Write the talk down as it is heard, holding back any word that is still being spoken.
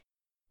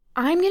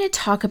I'm going to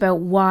talk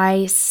about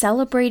why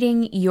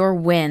celebrating your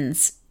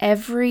wins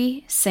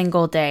every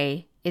single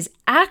day is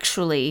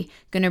actually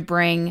going to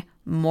bring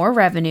more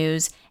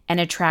revenues and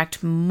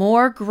attract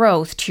more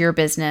growth to your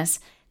business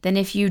than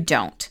if you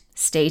don't.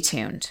 Stay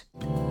tuned.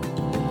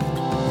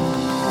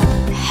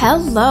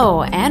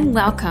 Hello, and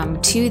welcome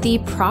to the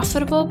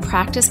Profitable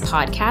Practice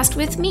Podcast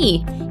with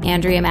me,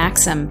 Andrea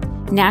Maxim,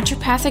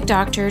 naturopathic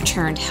doctor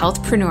turned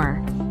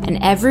healthpreneur. And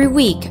every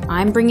week,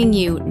 I'm bringing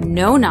you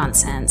no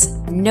nonsense,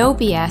 no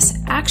BS,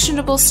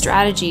 actionable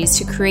strategies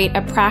to create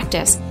a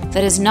practice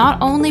that is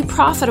not only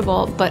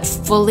profitable, but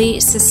fully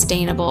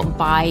sustainable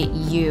by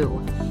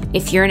you.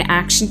 If you're an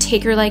action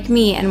taker like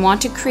me and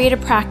want to create a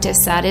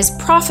practice that is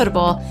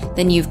profitable,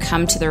 then you've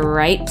come to the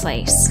right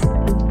place.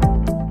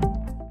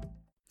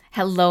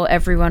 Hello,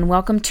 everyone.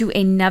 Welcome to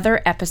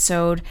another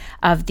episode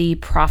of the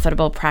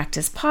Profitable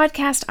Practice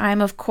Podcast.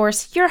 I'm, of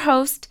course, your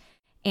host,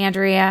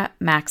 Andrea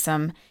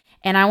Maxim.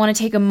 And I want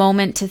to take a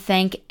moment to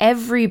thank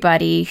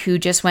everybody who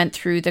just went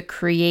through the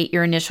Create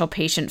Your Initial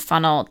Patient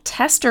Funnel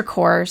tester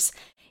course.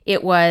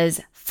 It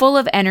was full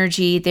of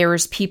energy. There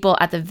was people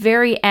at the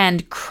very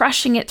end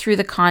crushing it through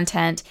the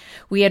content.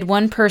 We had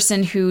one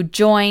person who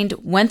joined,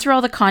 went through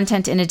all the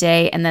content in a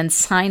day, and then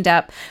signed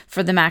up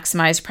for the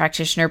Maximized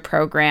Practitioner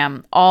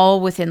program, all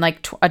within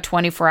like a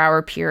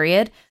 24-hour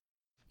period.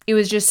 It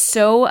was just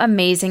so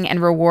amazing and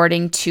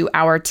rewarding to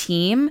our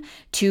team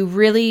to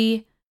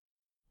really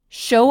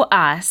show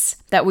us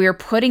that we are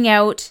putting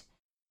out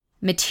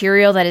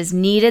material that is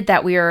needed,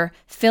 that we are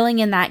filling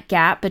in that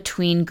gap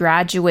between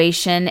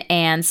graduation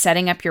and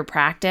setting up your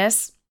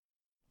practice.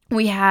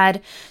 We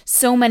had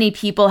so many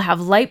people have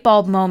light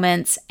bulb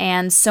moments,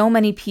 and so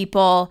many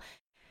people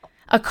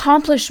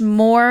accomplish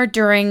more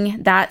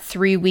during that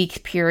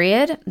 3-week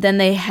period than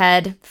they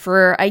had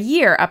for a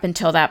year up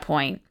until that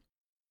point.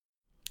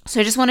 So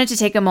I just wanted to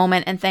take a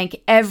moment and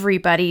thank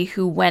everybody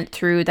who went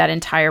through that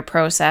entire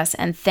process,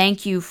 and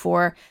thank you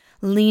for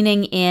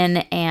leaning in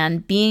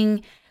and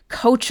being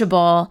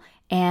coachable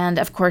and,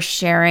 of course,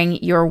 sharing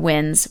your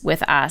wins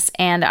with us.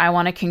 And I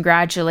want to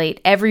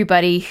congratulate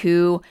everybody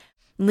who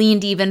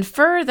leaned even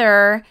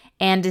further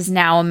and is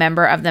now a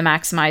member of the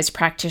Maximized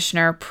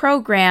Practitioner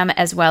program,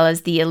 as well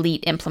as the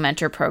Elite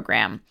Implementer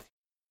program.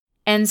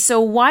 And so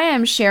why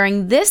I'm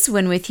sharing this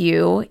win with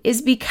you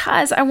is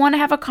because I want to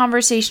have a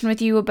conversation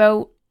with you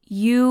about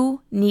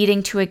you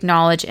needing to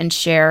acknowledge and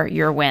share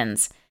your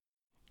wins.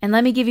 And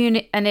let me give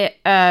you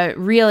a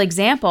real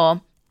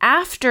example.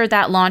 After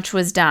that launch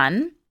was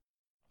done,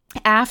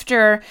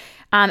 after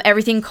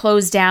everything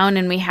closed down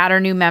and we had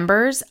our new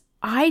members,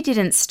 I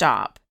didn't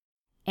stop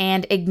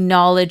and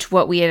acknowledge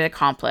what we had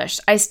accomplished.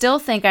 I still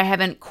think I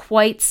haven't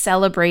quite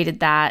celebrated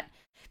that,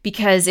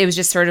 because it was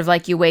just sort of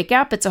like you wake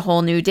up, it's a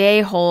whole new day,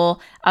 whole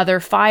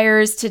other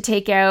fires to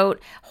take out,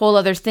 whole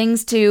other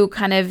things to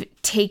kind of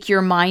take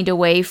your mind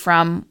away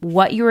from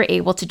what you were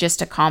able to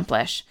just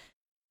accomplish.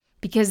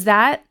 Because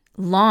that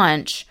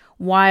launch,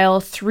 while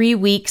 3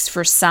 weeks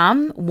for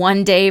some,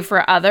 1 day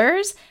for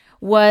others,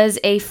 was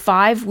a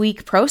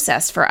 5-week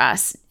process for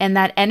us. And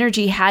that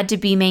energy had to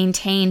be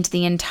maintained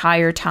the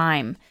entire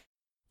time.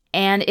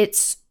 And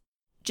it's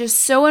just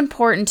so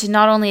important to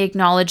not only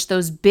acknowledge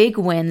those big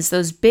wins,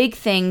 those big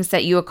things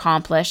that you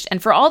accomplished. And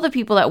for all the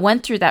people that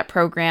went through that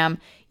program,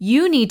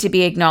 you need to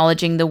be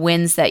acknowledging the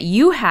wins that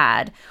you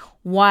had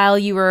while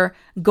you were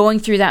going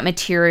through that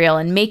material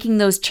and making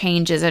those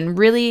changes and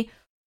really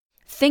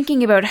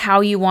thinking about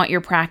how you want your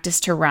practice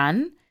to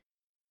run.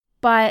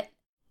 But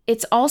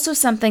it's also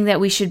something that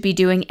we should be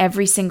doing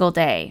every single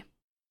day.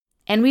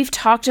 And we've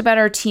talked about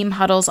our team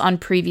huddles on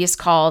previous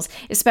calls,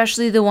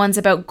 especially the ones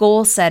about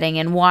goal setting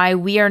and why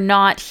we are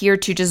not here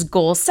to just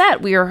goal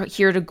set. We are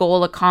here to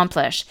goal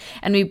accomplish.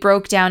 And we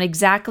broke down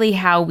exactly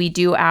how we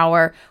do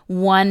our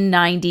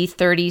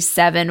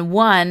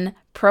 190-37-1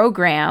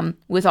 program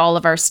with all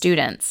of our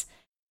students.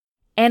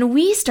 And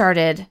we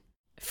started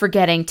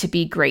forgetting to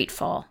be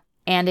grateful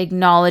and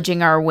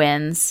acknowledging our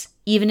wins,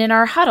 even in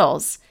our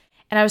huddles.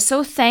 And I was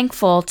so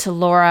thankful to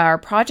Laura, our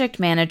project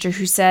manager,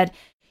 who said,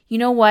 you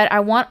know what, I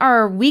want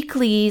our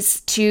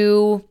weeklies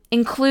to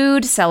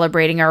include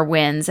celebrating our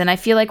wins. And I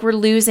feel like we're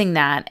losing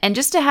that. And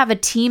just to have a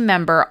team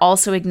member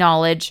also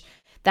acknowledge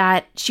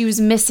that she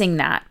was missing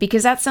that,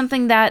 because that's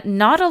something that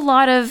not a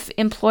lot of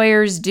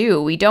employers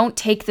do. We don't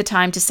take the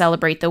time to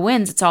celebrate the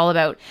wins. It's all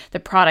about the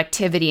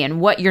productivity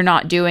and what you're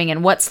not doing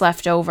and what's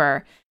left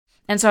over.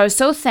 And so I was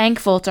so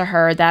thankful to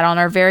her that on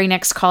our very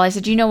next call, I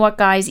said, you know what,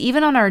 guys,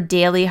 even on our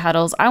daily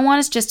huddles, I want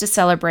us just to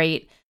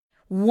celebrate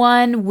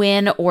one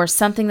win or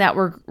something that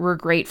we're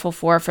grateful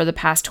for the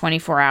past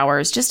 24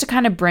 hours, just to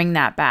kind of bring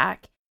that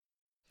back.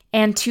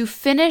 And to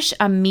finish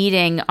a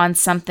meeting on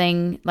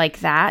something like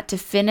that, to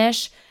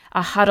finish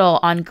a huddle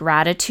on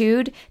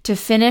gratitude, to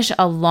finish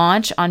a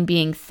launch on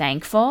being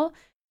thankful,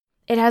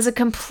 it has a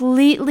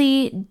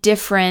completely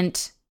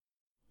different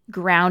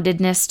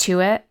groundedness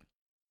to it.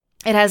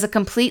 It has a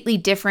completely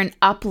different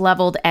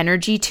up-leveled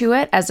energy to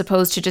it, as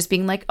opposed to just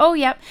being like, oh,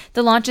 yep,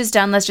 the launch is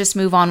done, let's just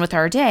move on with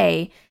our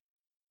day.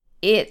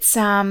 It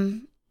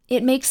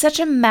it makes such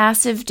a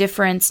massive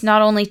difference,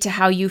 not only to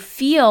how you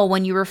feel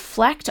when you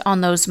reflect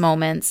on those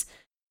moments,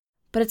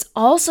 but it's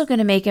also going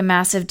to make a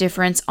massive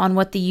difference on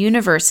what the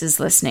universe is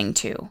listening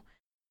to.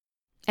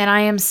 And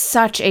I am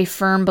such a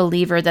firm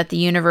believer that the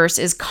universe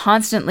is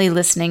constantly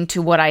listening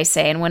to what I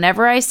say. And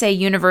whenever I say,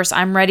 universe,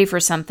 I'm ready for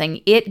something,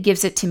 it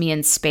gives it to me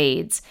in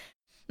spades.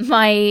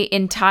 My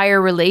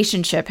entire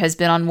relationship has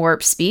been on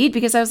warp speed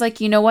because I was like,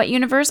 you know what,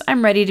 universe,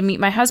 I'm ready to meet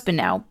my husband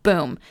now.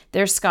 Boom,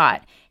 there's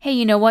Scott. Hey,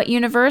 you know what,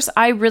 universe,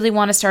 I really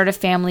want to start a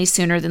family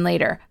sooner than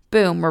later.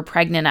 Boom, we're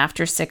pregnant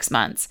after 6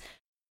 months.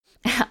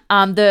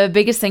 The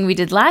biggest thing we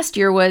did last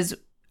year was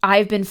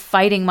I've been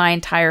fighting my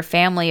entire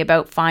family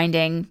about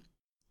finding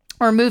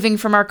or moving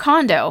from our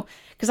condo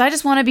because I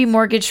just want to be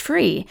mortgage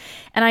free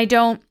and I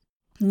don't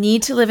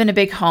need to live in a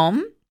big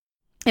home.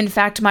 In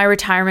fact, my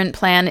retirement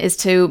plan is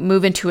to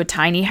move into a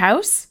tiny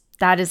house.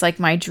 That is like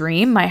my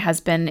dream.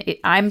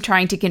 I'm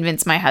trying to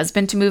convince my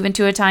husband to move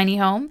into a tiny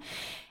home.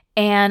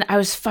 And I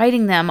was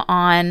fighting them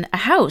on a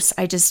house.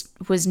 I just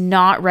was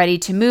not ready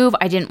to move.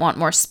 I didn't want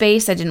more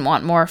space. I didn't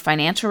want more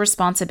financial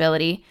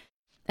responsibility.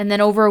 And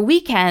then over a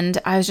weekend,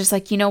 I was just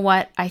like, you know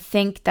what? I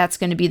think that's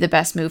going to be the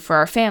best move for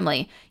our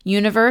family.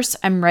 Universe,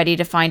 I'm ready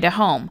to find a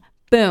home.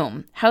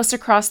 Boom. House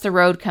across the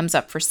road comes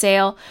up for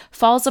sale,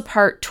 falls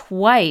apart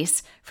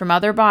twice from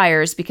other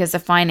buyers because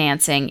of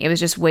financing. It was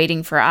just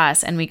waiting for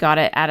us, and we got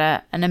it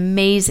at an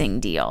amazing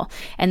deal.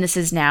 And this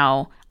is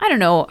now, I don't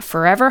know,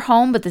 forever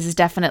home, but this is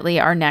definitely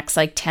our next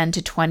 10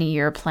 to 20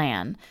 year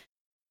plan.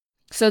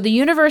 So the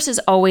universe is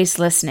always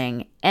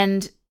listening.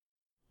 And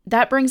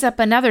that brings up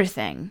another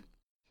thing.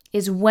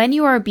 Is when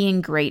you are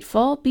being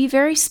grateful, be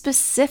very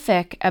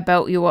specific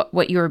about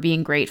what you are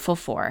being grateful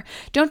for.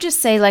 Don't just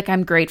say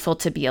I'm grateful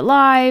to be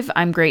alive.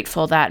 I'm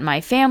grateful that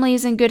my family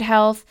is in good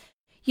health.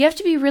 You have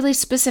to be really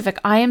specific.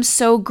 I am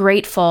so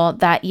grateful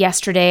that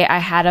yesterday I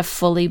had a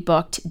fully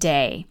booked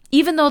day.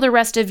 Even though the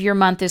rest of your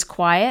month is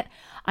quiet,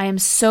 I am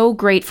so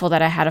grateful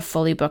that I had a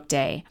fully booked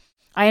day.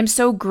 I am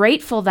so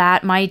grateful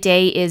that my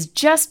day is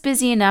just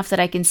busy enough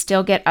that I can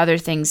still get other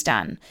things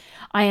done.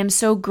 I am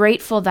so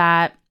grateful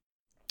that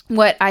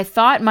what I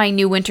thought my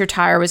new winter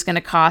tire was going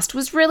to cost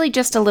was really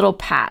just a little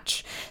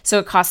patch. So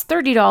it cost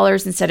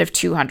 $30 instead of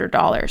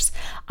 $200.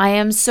 I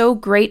am so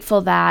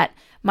grateful that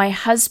my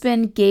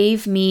husband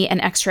gave me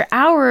an extra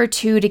hour or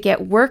two to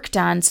get work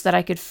done so that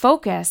I could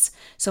focus.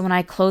 So when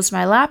I closed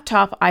my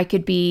laptop, I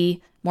could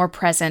be more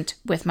present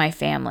with my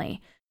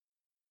family.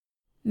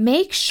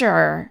 Make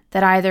sure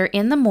that either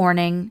in the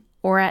morning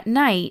or at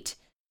night,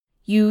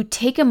 you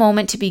take a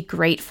moment to be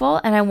grateful,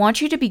 and I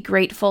want you to be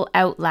grateful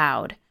out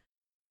loud.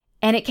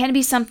 And it can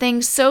be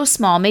something so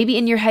small. Maybe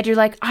in your head, you're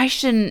like, I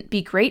shouldn't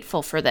be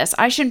grateful for this.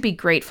 I shouldn't be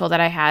grateful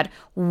that I had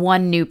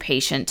one new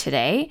patient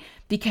today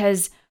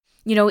because,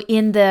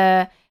 in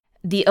the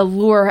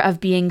allure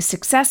of being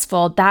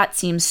successful, that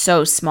seems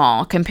so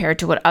small compared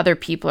to what other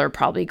people are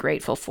probably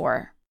grateful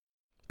for.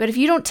 But if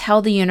you don't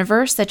tell the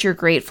universe that you're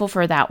grateful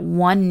for that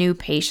one new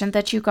patient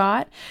that you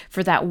got,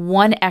 for that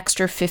one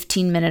extra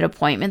 15-minute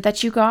appointment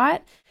that you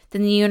got,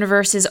 then the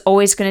universe is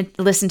always going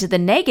to listen to the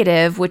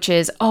negative, which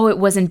is, oh, it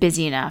wasn't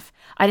busy enough.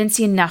 I didn't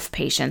see enough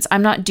patients.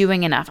 I'm not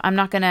doing enough. I'm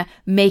not going to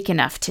make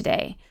enough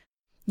today.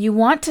 You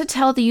want to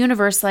tell the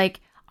universe, I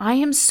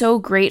am so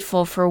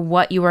grateful for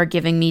what you are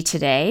giving me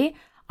today.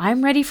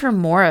 I'm ready for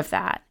more of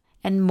that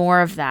and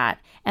more of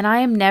that. And I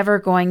am never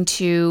going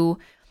to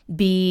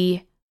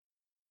be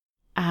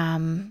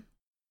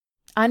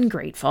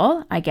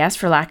ungrateful, I guess,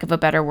 for lack of a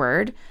better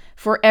word,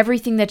 for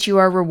everything that you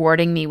are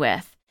rewarding me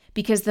with.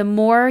 Because the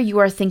more you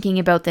are thinking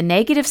about the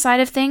negative side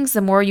of things,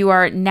 the more you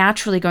are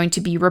naturally going to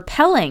be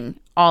repelling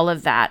all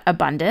of that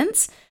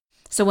abundance.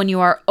 So when you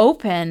are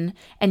open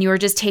and you are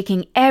just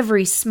taking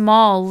every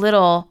small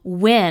little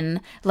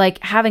win, like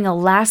having a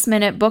last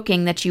minute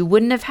booking that you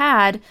wouldn't have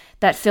had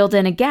that filled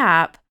in a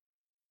gap,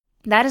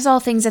 that is all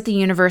things that the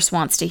universe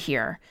wants to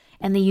hear.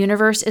 And the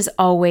universe is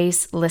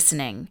always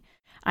listening.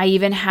 I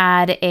even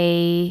had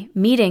a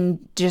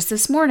meeting just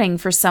this morning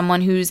for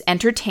someone who's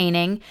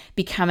entertaining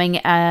becoming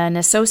an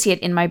associate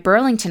in my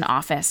Burlington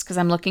office because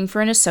I'm looking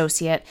for an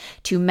associate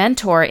to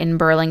mentor in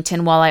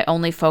Burlington while I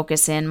only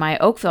focus in my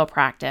Oakville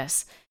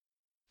practice.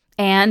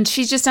 And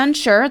she's just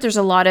unsure. There's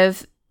a lot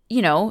of,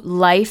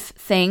 life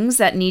things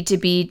that need to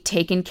be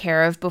taken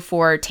care of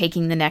before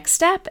taking the next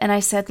step. And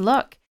I said,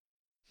 look,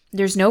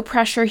 there's no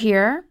pressure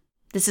here.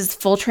 This is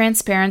full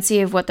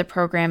transparency of what the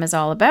program is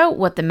all about,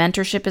 what the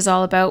mentorship is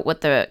all about,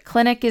 what the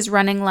clinic is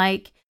running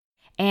like.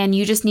 And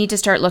you just need to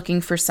start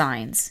looking for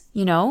signs,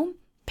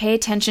 Pay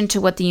attention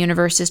to what the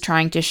universe is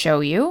trying to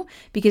show you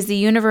because the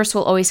universe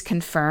will always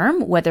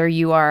confirm whether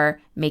you are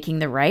making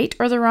the right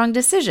or the wrong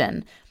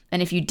decision.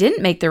 And if you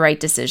didn't make the right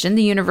decision,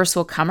 the universe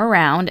will come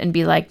around and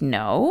be like,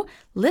 no,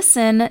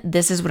 listen,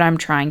 this is what I'm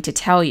trying to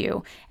tell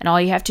you. And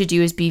all you have to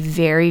do is be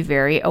very,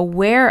 very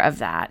aware of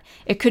that.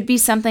 It could be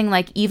something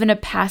like even a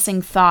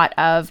passing thought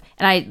of,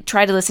 and I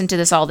try to listen to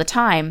this all the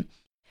time.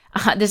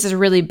 This is a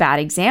really bad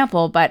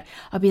example, but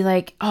I'll be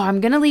like, oh, I'm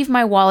going to leave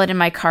my wallet in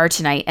my car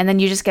tonight. And then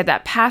you just get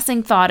that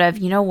passing thought of,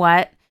 you know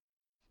what?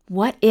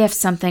 what if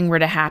something were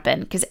to happen?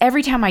 Because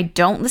every time I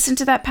don't listen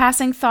to that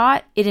passing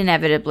thought, it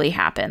inevitably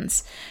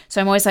happens. So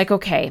I'm always like,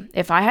 okay,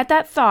 if I had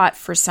that thought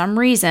for some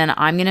reason,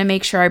 I'm going to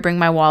make sure I bring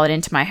my wallet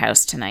into my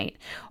house tonight.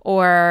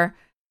 Or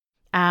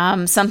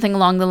something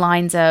along the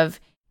lines of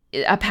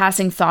a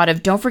passing thought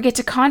of, don't forget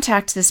to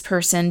contact this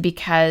person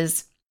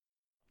because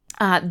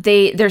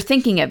they're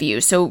thinking of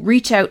you. So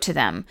reach out to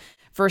them,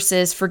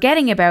 versus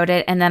forgetting about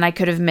it and then I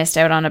could have missed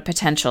out on a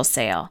potential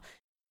sale.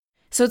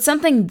 So it's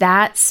something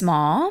that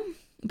small.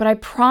 But I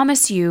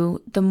promise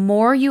you, the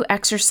more you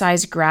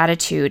exercise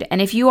gratitude,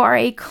 and if you are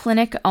a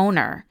clinic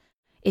owner,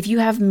 if you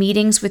have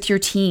meetings with your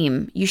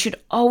team, you should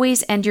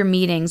always end your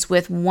meetings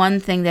with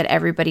one thing that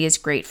everybody is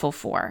grateful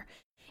for.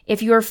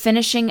 If you are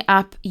finishing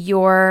up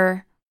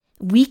your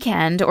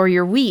weekend or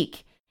your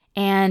week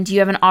and you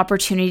have an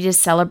opportunity to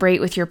celebrate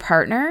with your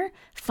partner,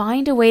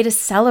 find a way to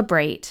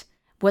celebrate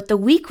what the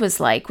week was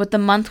like, what the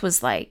month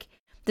was like.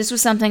 This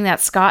was something that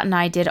Scott and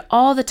I did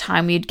all the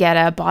time. We'd get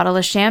a bottle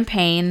of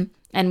champagne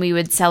and we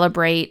would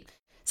celebrate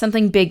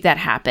something big that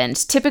happened.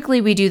 Typically,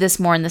 we do this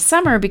more in the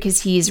summer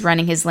because he's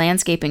running his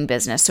landscaping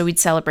business. So we'd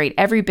celebrate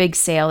every big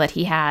sale that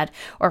he had.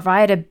 Or if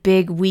I had a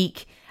big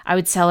week, I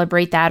would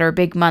celebrate that. Or a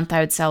big month, I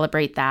would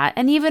celebrate that.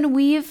 And even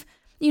with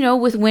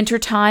winter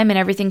time and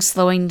everything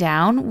slowing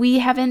down, we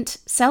haven't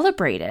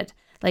celebrated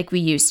like we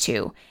used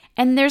to.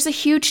 And there's a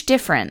huge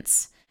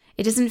difference.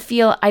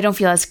 I don't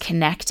feel as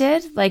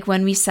connected like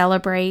when we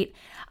celebrate.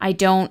 I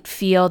don't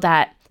feel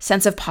that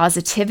sense of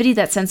positivity,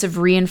 that sense of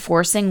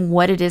reinforcing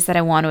what it is that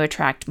I want to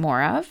attract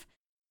more of.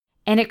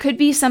 And it could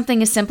be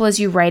something as simple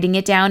as you writing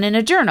it down in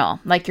a journal,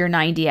 like your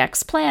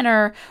 90X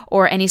planner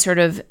or any sort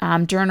of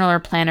journal or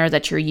planner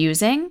that you're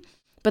using.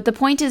 But the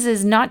point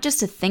is not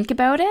just to think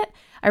about it.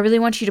 I really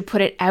want you to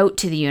put it out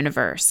to the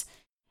universe.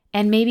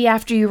 And maybe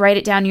after you write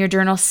it down in your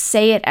journal,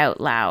 say it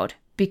out loud,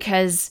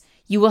 because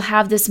you will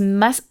have this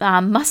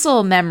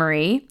muscle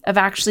memory of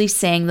actually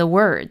saying the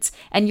words,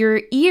 and your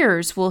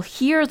ears will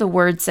hear the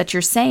words that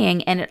you're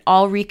saying, and it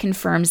all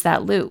reconfirms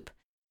that loop.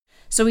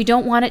 So we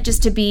don't want it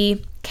just to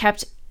be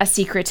kept a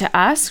secret to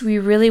us. We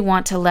really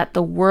want to let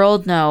the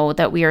world know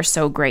that we are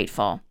so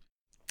grateful.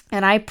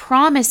 And I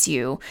promise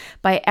you,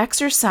 by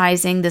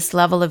exercising this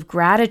level of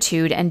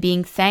gratitude and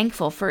being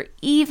thankful for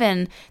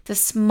even the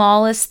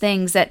smallest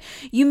things that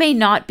you may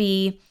not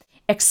be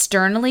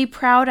externally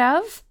proud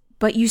of,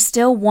 but you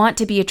still want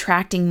to be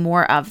attracting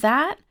more of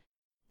that,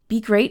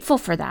 be grateful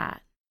for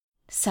that.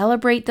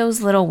 Celebrate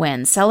those little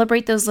wins.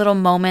 Celebrate those little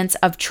moments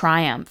of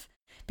triumph,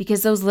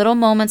 because those little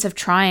moments of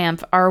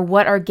triumph are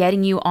what are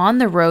getting you on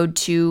the road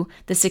to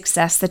the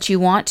success that you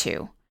want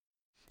to.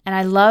 And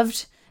I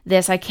loved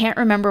this. I can't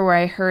remember where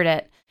I heard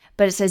it,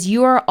 but it says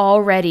you are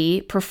already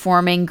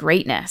performing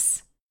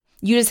greatness.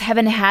 You just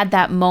haven't had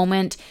that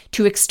moment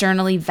to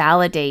externally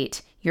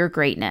validate your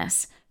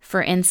greatness.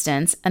 For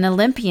instance, an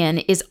Olympian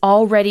is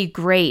already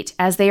great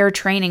as they are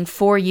training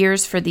 4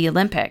 years for the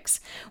Olympics.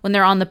 When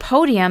they're on the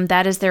podium,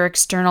 that is their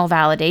external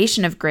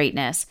validation of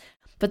greatness.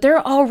 But they're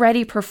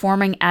already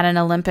performing at an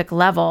Olympic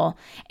level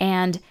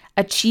and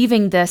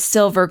achieving the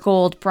silver,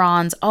 gold,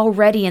 bronze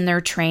already in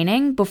their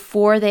training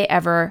before they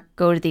ever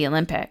go to the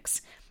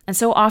Olympics. And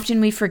so often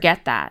we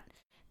forget that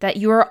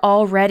you're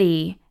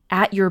already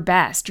at your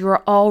best.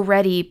 You're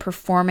already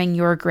performing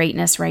your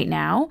greatness right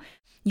now.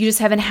 You just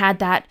haven't had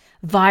that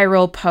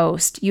viral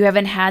post. You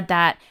haven't had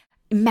that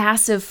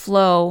massive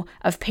flow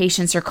of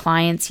patients or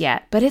clients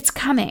yet, but it's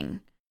coming.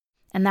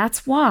 And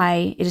that's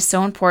why it is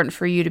so important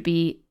for you to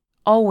be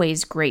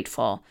always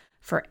grateful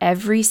for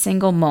every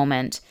single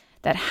moment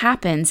that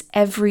happens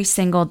every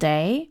single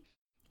day,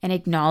 and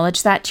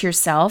acknowledge that to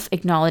yourself,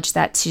 acknowledge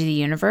that to the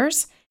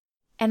universe,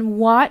 and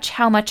watch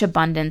how much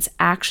abundance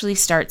actually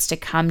starts to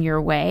come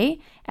your way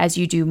as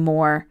you do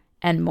more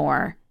and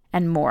more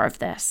and more of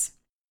this.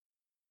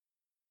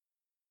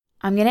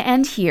 I'm going to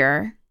end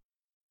here.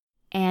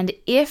 And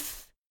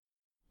if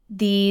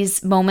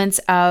these moments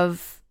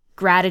of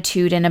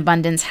gratitude and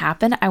abundance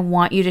happen, I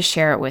want you to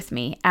share it with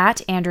me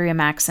at Andrea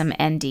Maxim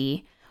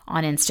ND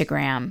on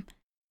Instagram.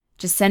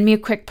 Just send me a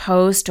quick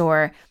post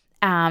or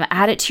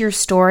add it to your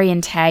story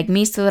and tag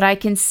me so that I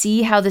can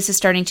see how this is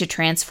starting to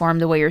transform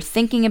the way you're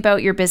thinking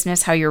about your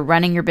business, how you're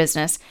running your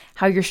business,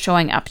 how you're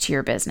showing up to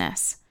your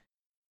business.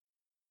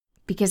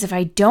 Because if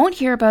I don't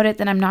hear about it,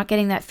 then I'm not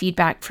getting that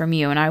feedback from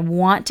you. And I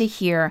want to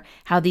hear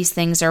how these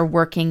things are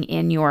working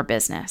in your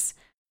business.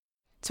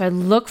 So I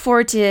look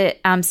forward to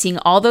seeing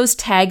all those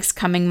tags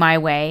coming my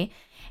way.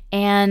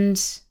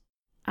 And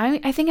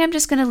I think I'm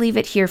just going to leave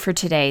it here for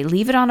today.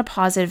 Leave it on a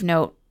positive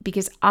note,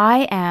 because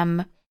I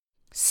am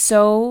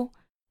so,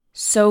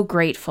 so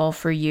grateful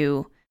for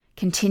you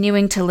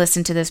continuing to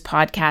listen to this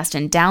podcast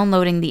and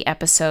downloading the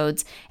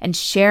episodes and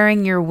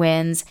sharing your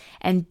wins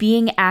and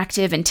being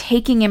active and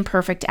taking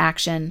imperfect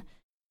action.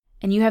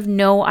 And you have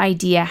no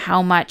idea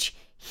how much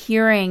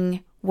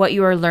hearing what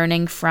you are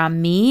learning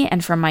from me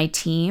and from my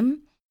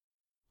team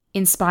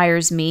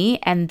inspires me.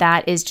 And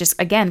that is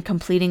just, again,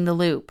 completing the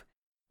loop.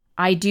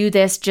 I do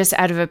this just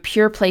out of a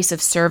pure place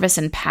of service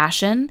and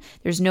passion.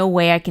 There's no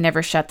way I can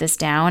ever shut this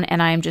down.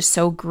 And I am just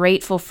so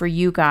grateful for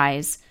you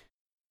guys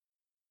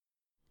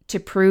to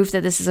prove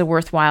that this is a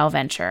worthwhile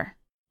venture.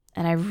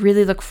 And I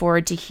really look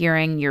forward to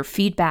hearing your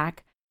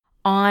feedback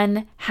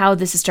on how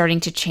this is starting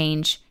to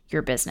change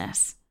your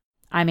business.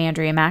 I'm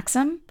Andrea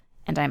Maxim,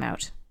 and I'm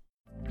out.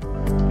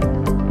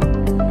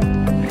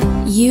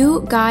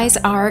 You guys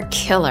are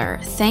killer.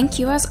 Thank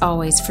you as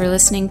always for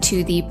listening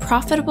to the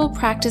Profitable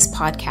Practice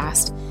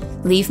Podcast.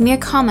 Leave me a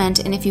comment,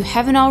 and if you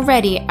haven't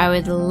already, I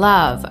would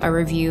love a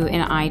review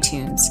in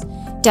iTunes.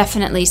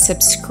 Definitely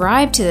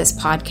subscribe to this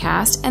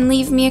podcast and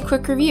leave me a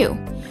quick review.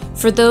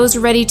 For those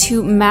ready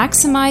to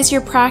maximize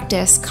your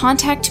practice,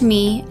 contact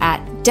me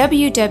at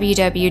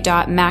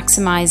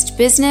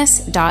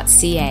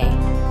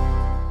www.maximizedbusiness.ca.